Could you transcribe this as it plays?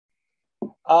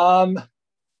Um,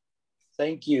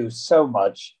 Thank you so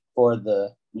much for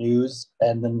the news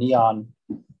and the neon.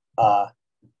 Uh,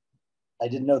 I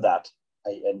didn't know that.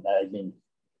 I mean,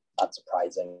 not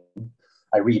surprising.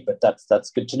 I read, but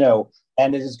that's good to know.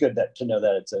 And it is good to know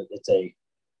that it's a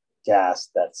gas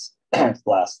that's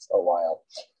lasts a while.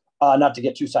 Not to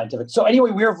get too scientific. So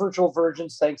anyway, we are Virtual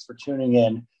Virgins. Thanks for tuning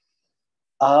in.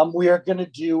 We are going to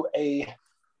do a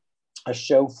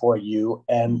show for you,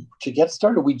 and to get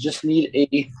started, we just need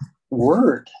a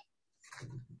word.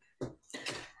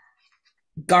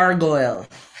 Gargoyle.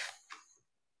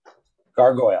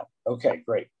 Gargoyle. Okay,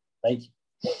 great. Thank you.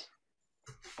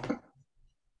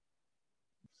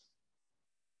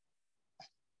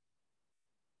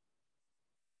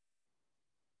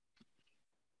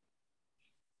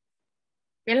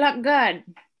 You look good.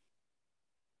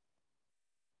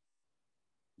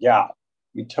 Yeah,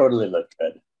 you totally look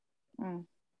good. Mm.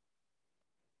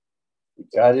 You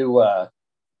got to.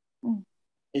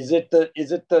 Is it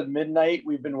the midnight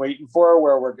we've been waiting for,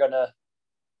 where we're gonna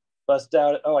bust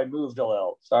out? Oh, I moved a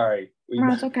little. Sorry.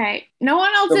 No, it's okay. No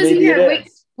one else So is maybe here. it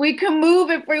is. We can move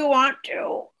if we want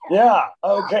to. Yeah.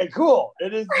 Okay. Cool.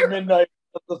 It is the midnight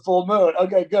of the full moon.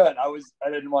 Okay. Good. I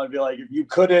didn't want to be like, if you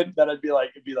couldn't, then it'd be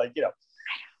like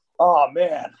oh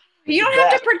man. You don't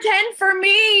have to pretend for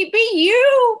me. Be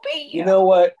you. Be you. You know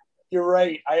what? You're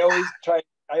right. I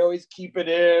always keep it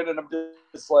in, and I'm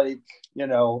just like,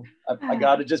 I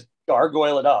gotta just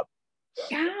gargoyle it up.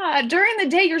 Yeah, during the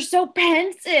day you're so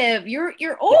pensive. You're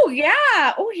oh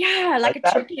yeah, like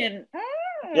a chicken.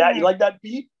 Yeah, you like that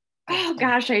beat? Oh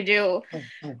gosh, I do.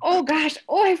 Oh gosh,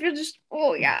 I feel just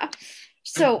yeah.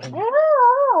 So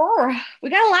we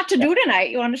got a lot to do tonight.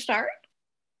 You want to start?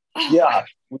 Yeah,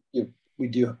 we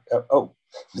do.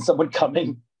 Is someone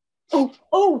coming? Oh.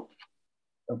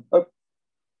 All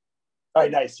right,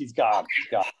 nice. He's gone.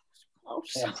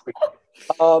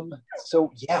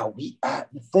 So yeah,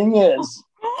 the thing is,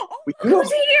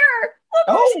 who's here?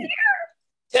 Who's here?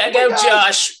 There go,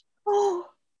 Josh. Oh.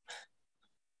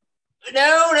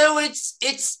 No,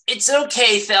 it's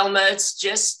okay, Thelma. It's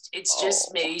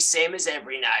just me, same as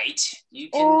every night. You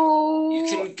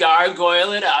can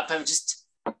gargoyle it up. I'm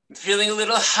feeling a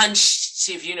little hunched,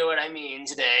 if you know what I mean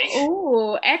today.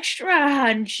 Oh, extra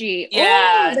hunchy.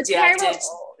 Yeah,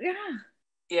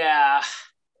 yeah.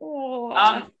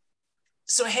 Oh.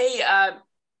 So hey,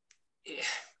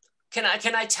 can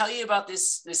I tell you about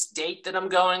this date that I'm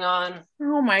going on?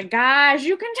 Oh my gosh,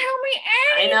 you can tell me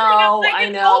anything. I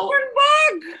know. Open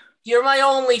book. You're my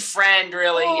only friend,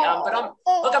 really. But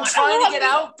I'm trying to get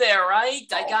out there, right?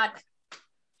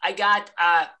 I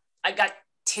got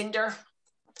Tinder,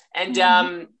 and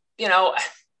all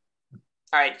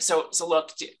right. So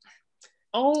look.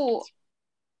 Oh,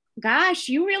 gosh,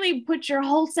 you really put your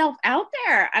whole self out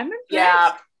there. I'm impressed.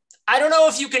 Yeah. I don't know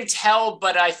if you can tell,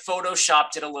 but I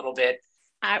photoshopped it a little bit.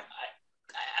 I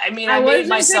made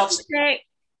myself.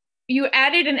 You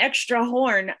added an extra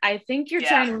horn. I think you're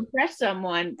trying to impress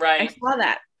someone. Right. I saw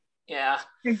that. Yeah.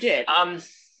 You did. I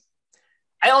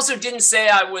also didn't say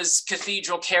I was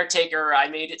cathedral caretaker. I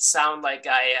made it sound like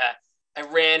I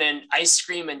ran an ice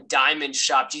cream and diamond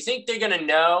shop. Do you think they're gonna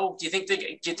know? Do you think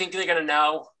they're gonna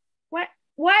know? What?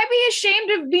 Why be ashamed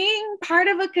of being part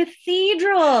of a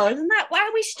cathedral? Isn't that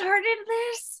why we started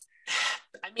this?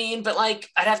 I mean, but I'd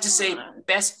have to say,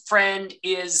 best friend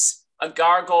is a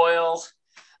gargoyle.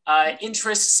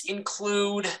 Interests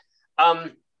include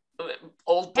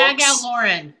old books. Tag out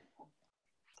Lauren.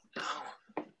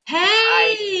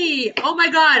 Hey! Oh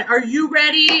my God, are you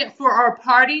ready for our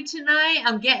party tonight?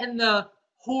 I'm getting the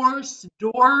horse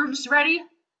dwarves ready.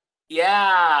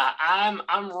 Yeah,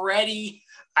 I'm ready.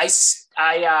 I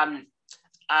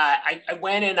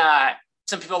went and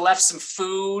some people left some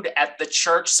food at the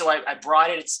church, so I brought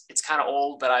it. It's kind of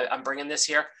old, but I'm bringing this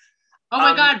here. Oh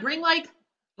my God, bring a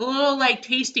little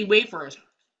tasty wafers.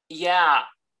 Yeah,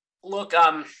 look,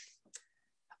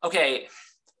 okay.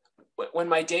 When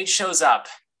my date shows up,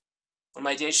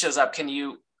 can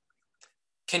you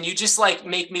just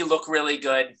make me look really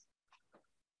good?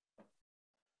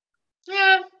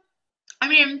 Yeah, I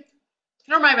mean,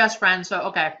 you're my best friend, so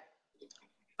okay.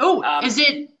 Oh, is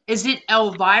it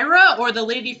Elvira or the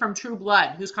lady from True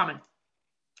Blood? Who's coming?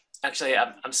 Actually,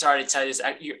 I'm sorry to tell you this.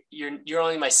 You're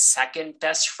only my second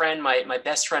best friend. My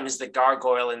best friend is the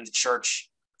gargoyle in the church.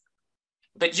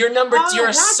 But you're you're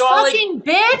a solid fucking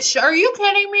bitch. Are you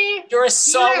kidding me? You're a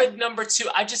solid number 2.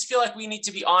 I just feel like we need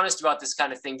to be honest about this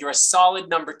kind of thing. You're a solid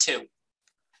number 2.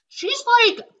 She's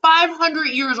 500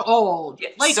 years old. Yeah,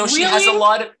 so really? She has a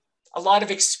lot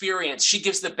of experience. She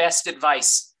gives the best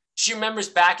advice. She remembers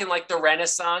back in the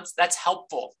Renaissance. That's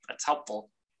helpful.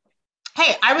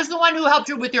 Hey, I was the one who helped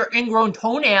you with your ingrown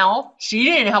toenail. She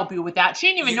didn't help you with that. She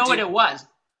didn't even know what it was.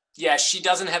 Yeah, she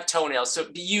doesn't have toenails. So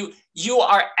you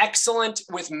are excellent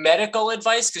with medical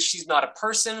advice because she's not a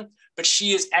person, but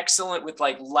she is excellent with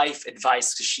like life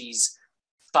advice because she's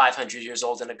 500 years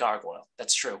old and a gargoyle.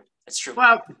 That's true. That's true.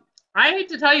 Well, I hate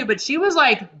to tell you, but she was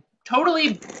like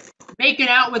totally making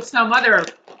out with some other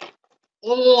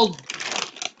old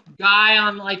guy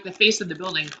on like the face of the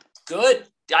building. Good.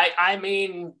 I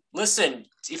mean, listen,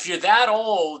 if you're that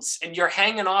old and you're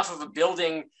hanging off of a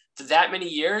building for that many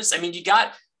years, I mean,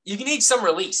 you need some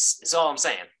release, is all I'm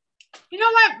saying. You know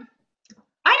what?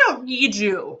 I don't need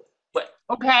you. What?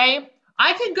 Okay?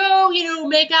 I could go,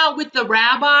 make out with the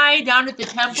rabbi down at the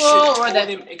temple or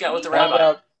make out with the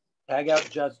rabbi. Hang out,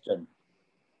 Justin.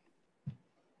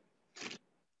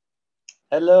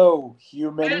 Hello,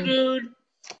 human. Hey, dude.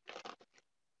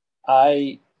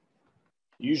 I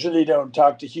usually don't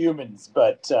talk to humans,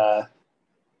 but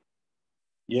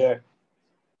yeah.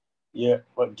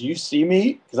 What, do you see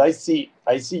me? Because I see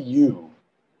you.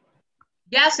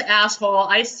 Yes, asshole.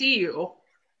 I see you.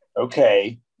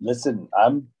 Okay, listen.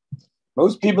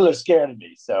 Most people are scared of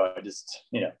me, so I just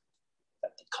got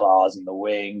the claws and the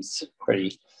wings.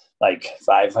 Pretty like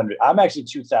 500. I'm actually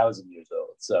 2,000 years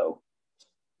old, so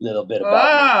a little bit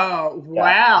about me.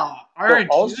 Wow. Aren't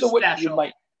also, you special?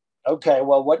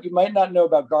 What you might not know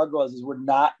about gargoyles is we're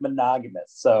not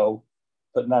monogamous. So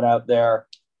putting that out there,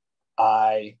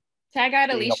 tag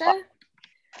out Alicia.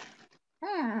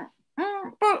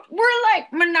 But we're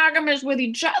like monogamous with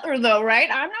each other, though, right?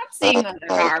 I'm not seeing other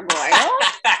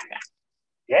gargoyles.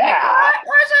 Yeah.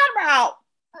 What's that about?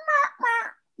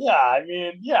 Yeah, I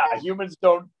mean, humans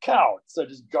don't count. So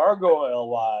just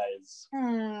gargoyle-wise,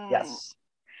 yes.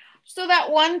 So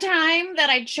that one time that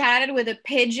I chatted with a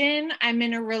pigeon, I'm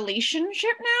in a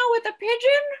relationship now with a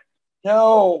pigeon?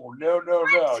 No.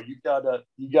 You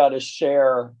gotta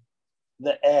share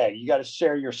the egg. You gotta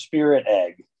share your spirit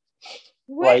egg.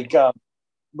 What? Like,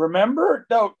 remember?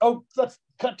 No. Oh, let's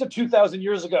cut to 2,000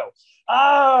 years ago.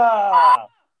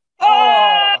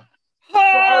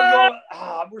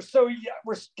 We're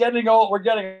getting old. We're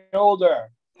getting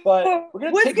older, but we're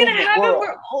gonna take over the world.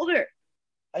 We're older.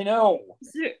 I know.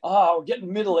 We're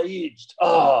getting middle-aged.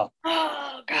 Oh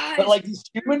gosh. But like these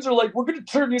humans are like, we're gonna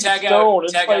turn you into stone.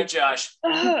 Tag out, Josh.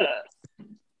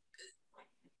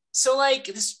 So like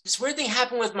this weird thing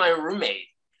happened with my roommate.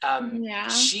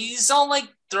 She's all like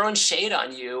throwing shade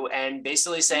on you and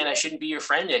basically saying I shouldn't be your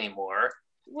friend anymore.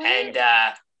 What? And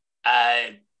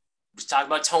was talking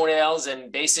about toenails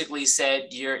and basically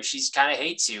said she's kind of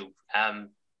hates you. I'm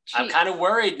kind of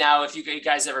worried now if you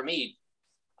guys ever meet.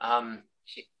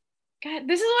 God,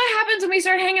 this is what happens when we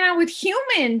start hanging out with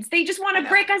humans. They just want to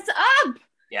break us up.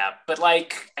 Yeah, but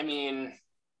like, I mean,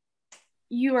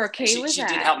 you are okay with that?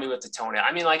 She did help me with the toenail.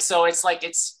 I mean, like, so it's like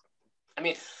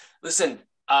listen,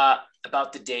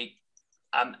 about the date.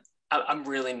 I'm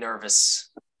really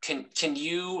nervous. Can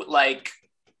you like?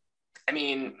 I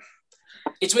mean,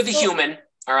 it's with a human.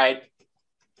 All right.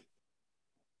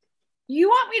 You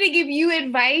want me to give you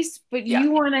advice, but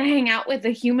you want to hang out with a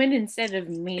human instead of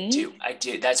me? I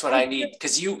do. That's what I need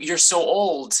because you're so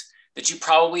old that you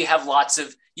probably have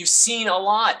you've seen a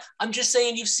lot. I'm just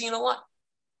saying you've seen a lot.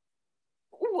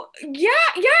 Yeah,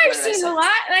 I've seen a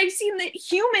lot. And I've seen that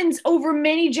humans over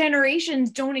many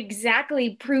generations don't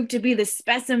exactly prove to be the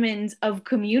specimens of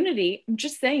community. I'm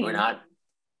just saying. We're not.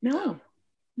 No.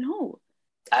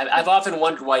 I've often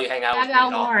wondered why you hang out with me at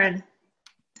all. Lauren.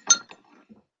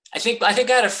 I think I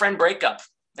had a friend breakup.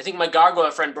 I think my gargoyle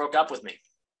friend broke up with me.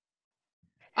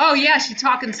 Oh yeah, she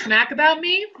talking smack about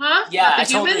me, huh? Yeah, I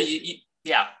told her.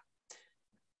 Yeah.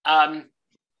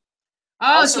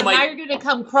 So now you're gonna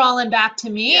come crawling back to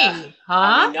me,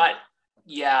 huh? I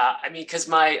mean, because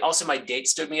my date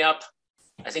stood me up.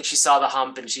 I think she saw the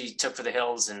hump and she took for the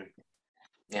hills, and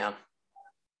yeah.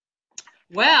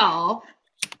 Well,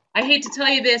 I hate to tell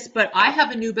you this, but I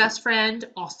have a new best friend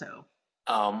also.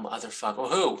 Motherfucker.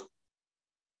 Who?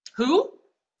 Who?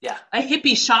 Yeah. A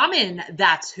hippie shaman,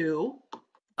 that's who.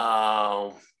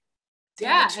 Oh.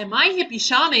 Yeah, and my hippie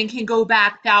shaman can go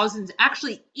back thousands,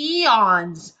 actually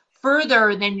eons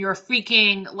further than your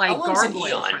freaking like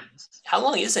gargoyle friends. How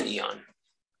long is an eon?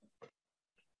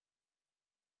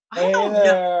 Hey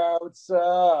there, what's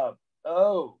up?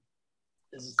 Oh,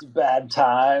 is this a bad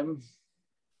time?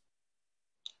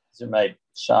 These are my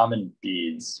shaman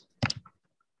beads.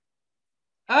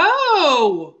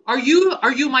 Oh, are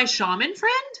you my shaman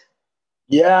friend?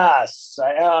 Yes.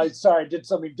 Sorry, I did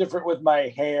something different with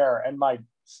my hair and my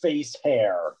face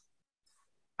hair.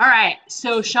 All right,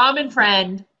 so shaman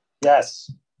friend. Yes.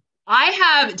 Did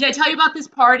I tell you about this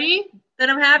party that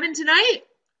I'm having tonight?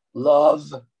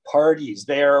 Love parties.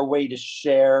 They are a way to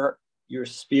share your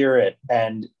spirit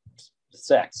and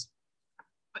sex.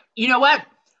 You know what?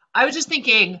 I was just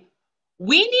thinking,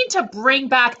 we need to bring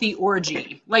back the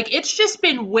orgy. Like, it's just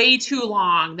been way too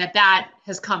long that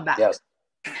has come back. Yes.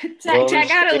 Check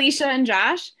out Alicia and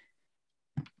Josh.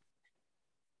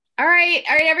 All right,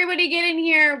 everybody get in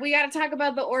here. We got to talk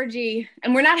about the orgy.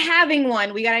 And we're not having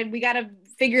one. We got to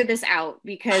figure this out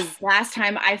because last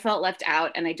time I felt left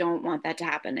out and I don't want that to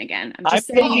happen again. I'm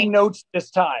taking notes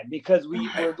this time because we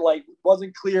were like,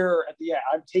 wasn't clear at the end.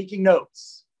 I'm taking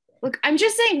notes. Look, I'm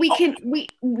just saying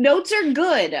notes are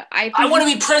good. I want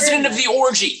to be president of the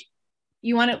orgy.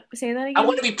 You want to say that again? I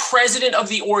want to be president of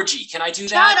the orgy. Can I do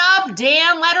Shut that? Shut up,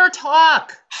 Dan. Let her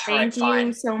talk. Thank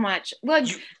you so much. Look,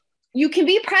 you can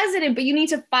be president, but you need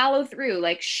to follow through.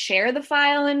 Like, share the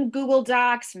file in Google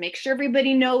Docs. Make sure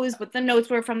everybody knows what the notes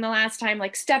were from the last time.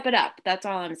 Like, step it up. That's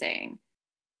all I'm saying.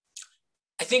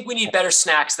 I think we need better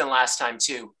snacks than last time,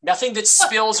 too. Nothing that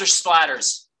spills or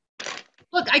splatters.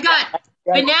 Look, I got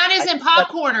bananas and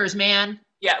popcorners, man.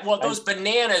 Yeah, well, those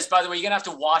bananas, by the way, you're gonna have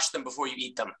to wash them before you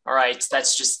eat them. All right,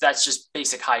 that's just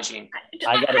basic hygiene.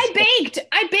 I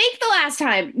baked the last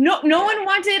time. No one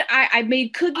wanted. I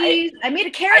made cookies. I made a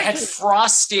carrot. I had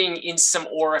frosting in some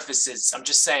orifices. I'm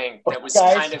just saying that was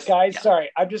guys.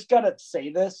 Sorry, I just gotta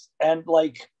say this, and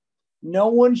like, no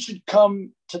one should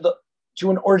come to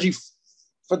an orgy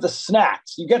for the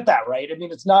snacks. You get that, right? I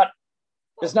mean, it's not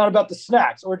about the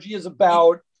snacks. Orgy is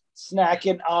about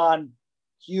snacking on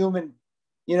human.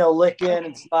 Licking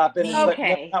and slapping.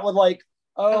 Okay. Not with like,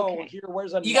 here,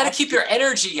 where's a. You got to keep your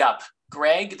energy up,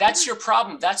 Greg. That's your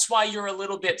problem. That's why you're a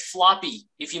little bit floppy,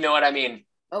 if you know what I mean.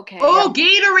 Okay. Oh,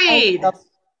 Gatorade.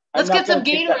 Let's get some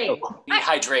Gatorade.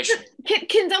 Dehydration.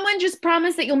 Can someone just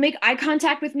promise that you'll make eye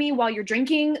contact with me while you're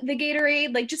drinking the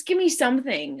Gatorade? Like, just give me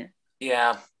something.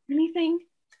 Yeah. Anything?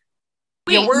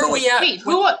 Wait, where are we at? Wait,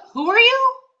 who are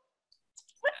you?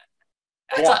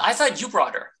 I thought you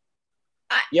brought her.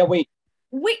 Wait.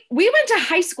 We went to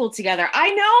high school together. I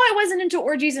know I wasn't into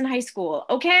orgies in high school,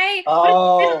 okay? Oh,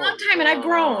 but it's been a long time and I've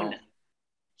grown.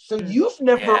 So you've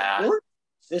never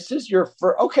this is your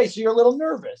first. Okay, so you're a little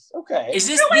nervous. Okay. Is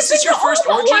this is your first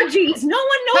orgies? No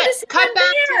one noticed. Cut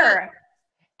back there.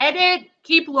 Edit.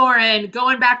 Keep Lauren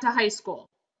going back to high school.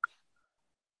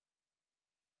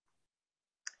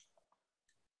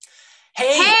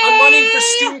 Hey, I'm running for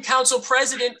student council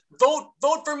president. Vote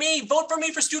for me. Vote for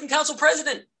me for student council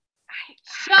president.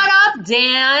 Shut up,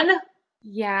 Dan.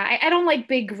 Yeah, I don't like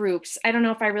big groups. I don't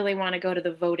know if I really want to go to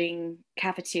the voting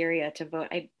cafeteria to vote.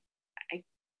 I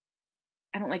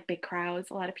don't like big crowds,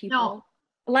 a lot of people. No,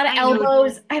 a lot of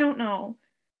elbows. I don't know.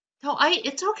 No,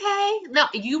 it's okay. No,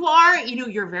 you are,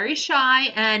 you're very shy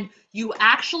and you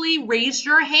actually raised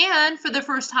your hand for the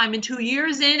first time in 2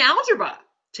 years in algebra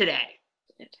today.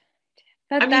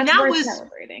 That's worth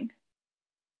celebrating.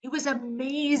 It was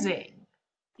amazing.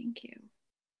 Thank you.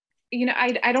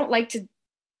 I don't like to.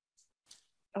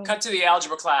 Cut to the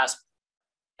algebra class.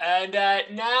 And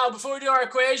now, before we do our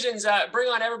equations, bring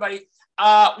on everybody.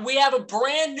 We have a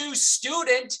brand new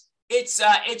student.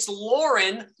 It's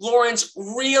Lauren. Lauren's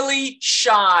really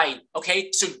shy. Okay,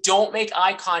 so don't make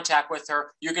eye contact with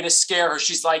her. You're gonna scare her.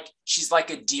 She's like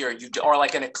a deer. Or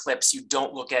like an eclipse. You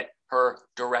don't look at her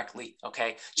directly.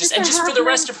 Okay, just for the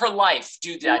rest of her life,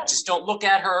 do that. Yeah. Just don't look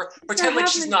at her. Pretend like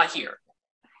she's not here.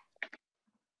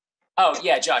 Oh,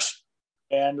 yeah, Josh.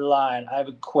 Dandelion, I have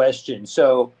a question.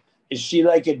 So is she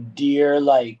like a deer,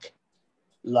 like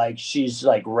she's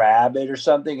like rabid or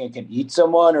something and can eat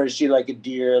someone? Or is she like a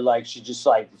deer, like she just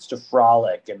like it's to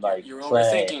frolic and like You're play?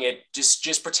 Overthinking it.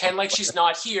 Just pretend like she's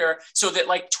not here so that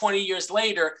like 20 years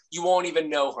later, you won't even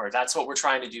know her. That's what we're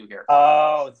trying to do here.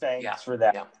 Oh, thanks for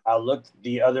that. Yeah. I'll look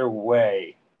the other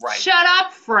way. Right. Shut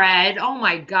up, Fred. Oh,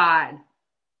 my God.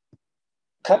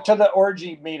 Cut to the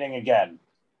orgy meeting again.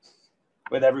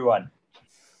 With everyone.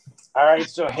 All right,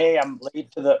 so hey, I'm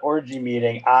late to the orgy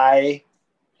meeting. I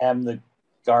am the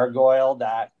gargoyle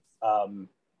that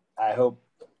I hope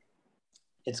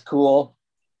it's cool.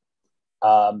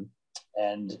 And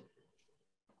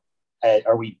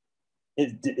are we? I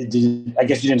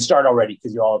guess you didn't start already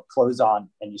because you all have clothes on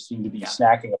and you seem to be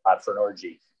snacking a lot for an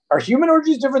orgy. Are human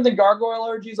orgies different than gargoyle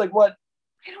orgies? Like what?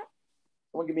 I don't.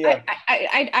 Someone give me a...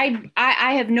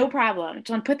 I have no problem.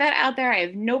 Don't put that out there. I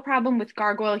have no problem with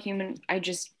gargoyle human.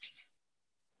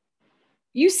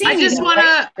 You see. I just want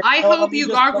to. I hope you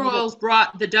gargoyles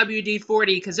brought the WD-40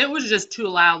 because it was just too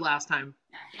loud last time.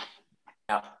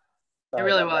 Yeah, it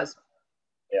really was.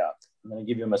 Yeah, I'm gonna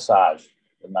give you a massage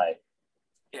with my.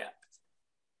 Yeah.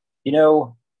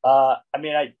 I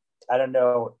mean, I don't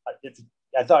know.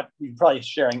 I thought we'd probably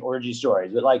sharing orgy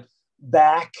stories, but like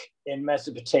back in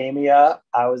Mesopotamia,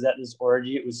 I was at this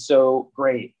orgy. It was so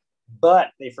great,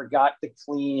 but they forgot to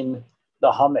clean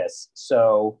the hummus.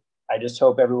 So I just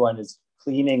hope everyone is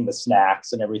cleaning the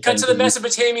snacks and everything. Cut to the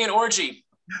Mesopotamian orgy.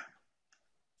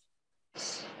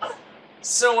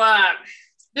 So,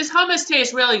 this hummus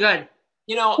tastes really good.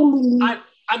 You know,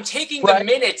 I'm taking the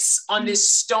minutes on this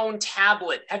stone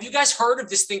tablet. Have you guys heard of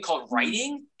this thing called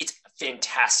writing? It's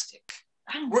fantastic.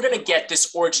 We're going to get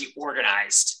this orgy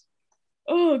organized.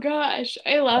 Oh, gosh.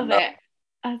 I love it.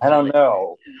 I don't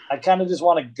know. I kind of just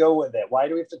want to go with it. Why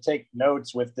do we have to take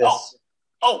notes with this?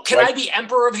 Oh, can I be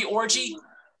emperor of the orgy?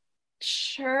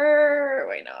 Sure.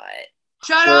 Why not?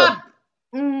 Shut up,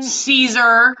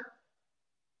 Caesar.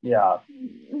 Yeah.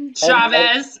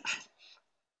 Chavez.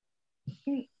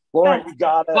 Lauren, you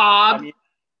gotta. Bob. I mean,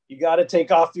 you gotta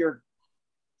take off your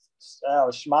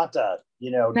schmata. You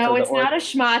know. No, it's not a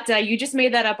schmata. You just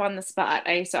made that up on the spot.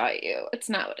 I saw you. It's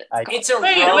not what it's called. It's a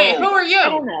wait. Who are you? I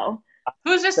don't know.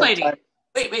 Who's this lady?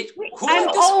 Wait. I'm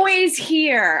always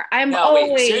here.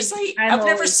 Seriously? I've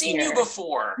never seen you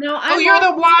before. No, you're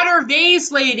the water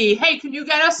vase lady. Hey, can you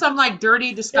get us some like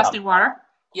dirty, disgusting water?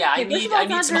 Yeah, I need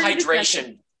some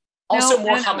hydration. Also,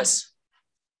 more hummus.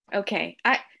 Okay,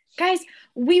 guys,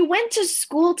 we went to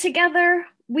school together.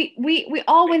 We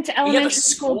all went to elementary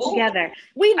school together.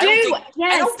 We do. Yes.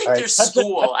 I don't think there's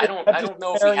school. I don't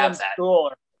know if we have that. School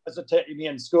or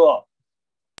Mesopotamian school.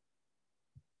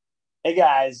 Hey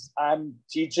guys, I'm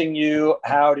teaching you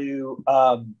how to.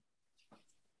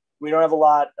 We don't have a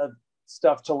lot of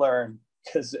stuff to learn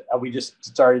because we just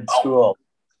started school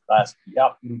last.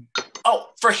 Yep. Oh,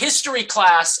 for history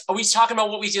class, are we talking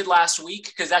about what we did last week?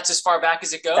 Because that's as far back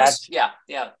as it goes. Yeah.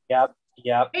 Yep.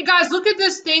 Hey guys, look at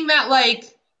this thing that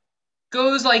like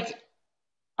goes like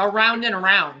around and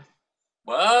around.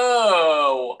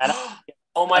 Whoa!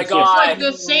 Oh my God! It's like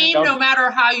the same no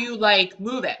matter how you like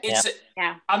move it.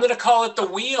 I'm gonna call it the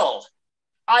wheel.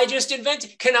 I just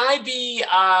invented. Can I be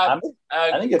a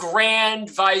Grand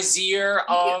Vizier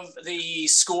of the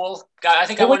school? God, I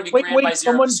think I want to be Grand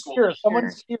Vizier of the school.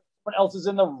 Someone's here. Someone else is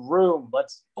in the room.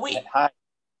 Let's wait. Hi.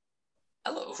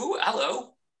 Hello. Who?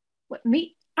 Hello. What,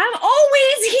 me? I'm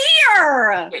always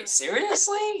here. Wait,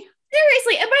 seriously?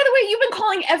 Seriously. And by the way, you've been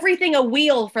calling everything a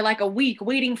wheel for like a week,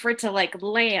 waiting for it to like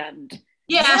land.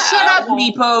 Yeah, shut up,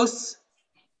 Mipos.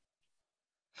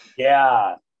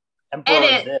 Yeah.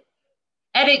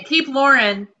 Edit, keep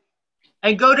Lauren,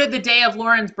 and go to the day of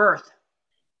Lauren's birth.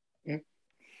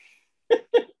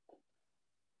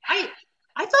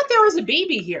 I thought there was a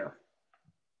baby here.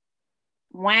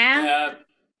 Wow.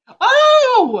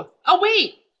 Oh,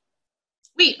 wait,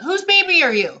 whose baby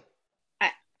are you?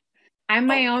 I'm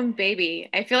my own baby.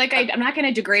 I feel like I'm not going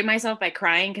to degrade myself by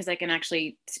crying because I can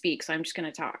actually speak, so I'm just going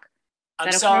to talk.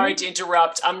 I'm sorry to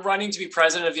interrupt. I'm running to be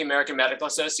president of the American Medical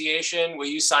Association. Will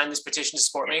you sign this petition to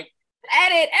support me?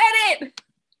 Edit!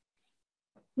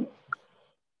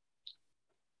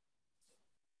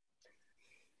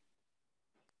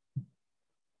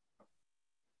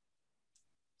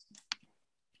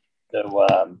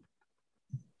 So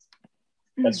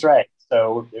that's right.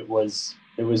 So it was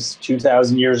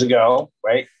 2,000 years ago,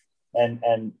 right?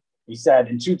 And he said,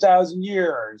 in 2,000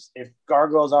 years, if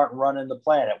gargoyles aren't running the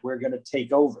planet, we're going to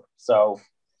take over. So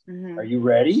Are you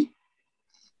ready?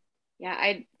 Yeah,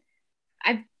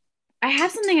 I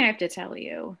have something I have to tell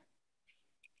you.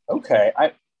 Okay,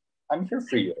 I'm here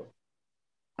for you.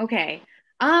 Okay.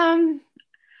 I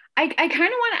kind of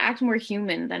want to act more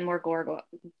human than more gargoyle.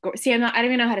 See, I don't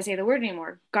even know how to say the word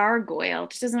anymore. Gargoyle.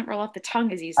 It just doesn't roll off the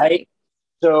tongue as easily. I'm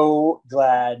so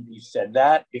glad you said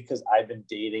that because I've been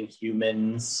dating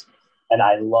humans and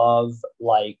I love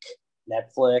like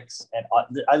Netflix and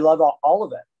I love all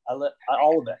of it. I love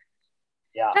all of it.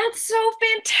 Yeah. That's so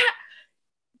fantastic.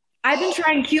 I've been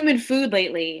trying human food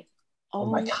lately. Oh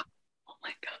my God.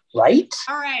 Right?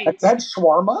 All right. That's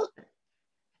shawarma?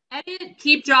 Edit,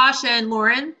 keep Josh and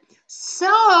Lauren.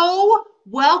 So,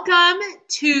 welcome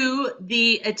to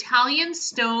the Italian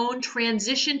Stone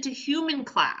Transition to Human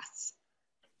class.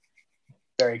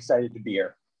 Very excited to be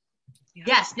here.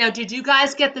 Yes. Now, did you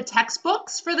guys get the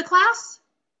textbooks for the class?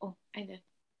 Oh, I did.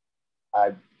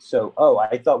 I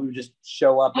thought we would just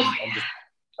show up and just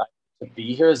to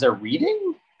be here. Is there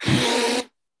reading?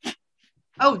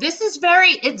 Oh,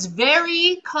 it's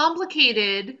very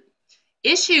complicated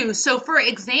issue. So, for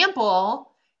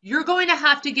example, you're going to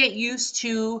have to get used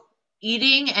to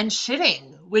eating and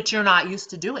shitting, which you're not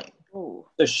used to doing. Ooh.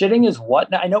 So shitting is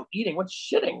what? Now, I know eating. What's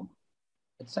shitting?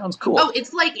 It sounds cool. Oh,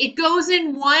 it's like it goes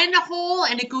in one hole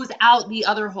and it goes out the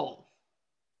other hole.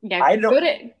 Yeah, go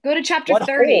to chapter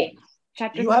 30.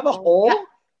 Chapter. Do you have a hole? Yeah.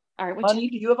 All right, Honey,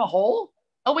 do you have a hole?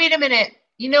 Oh, wait a minute.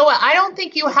 You know what? I don't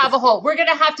think you have a hole. We're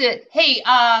gonna have to. Hey,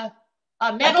 a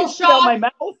metal I can out my shop.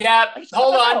 mouth. Yeah,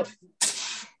 hold on.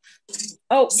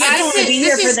 Oh, Yeah, I don't want to be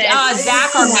here for this.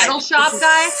 Zach, our metal shop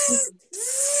guy.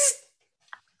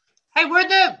 Hey, where'd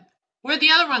the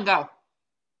other one go?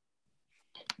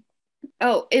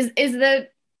 Oh, is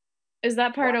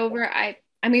that part over? I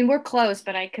mean, we're close,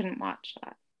 but I couldn't watch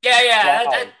that.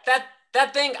 Yeah.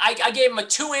 That thing. I gave him a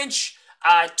 2-inch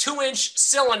 2-inch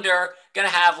cylinder. Gonna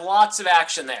have lots of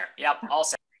action there. Yep, all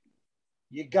set.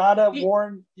 You gotta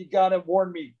warn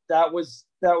me. That was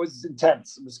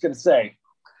intense. I was gonna say.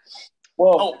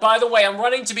 Whoa. Oh, by the way, I'm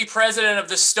running to be president of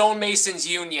the Stonemasons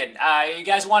Union. You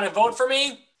guys want to vote for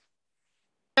me?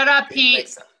 Shut up,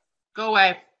 Pete. Go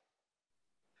away.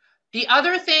 The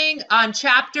other thing on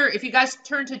if you guys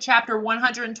turn to chapter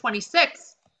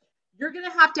 126, you're going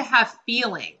to have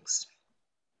feelings.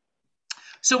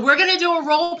 So we're going to do a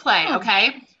role play,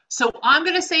 okay? So I'm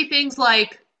going to say things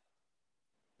like,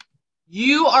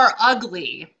 you are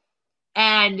ugly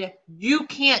and you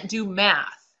can't do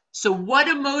math. So what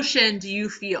emotion do you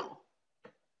feel?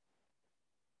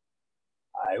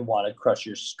 I want to crush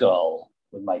your skull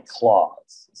with my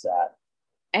claws. Is that?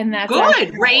 And that's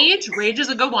good. Rage is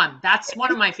a good one. That's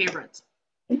one of my favorites.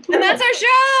 And that's our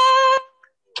show.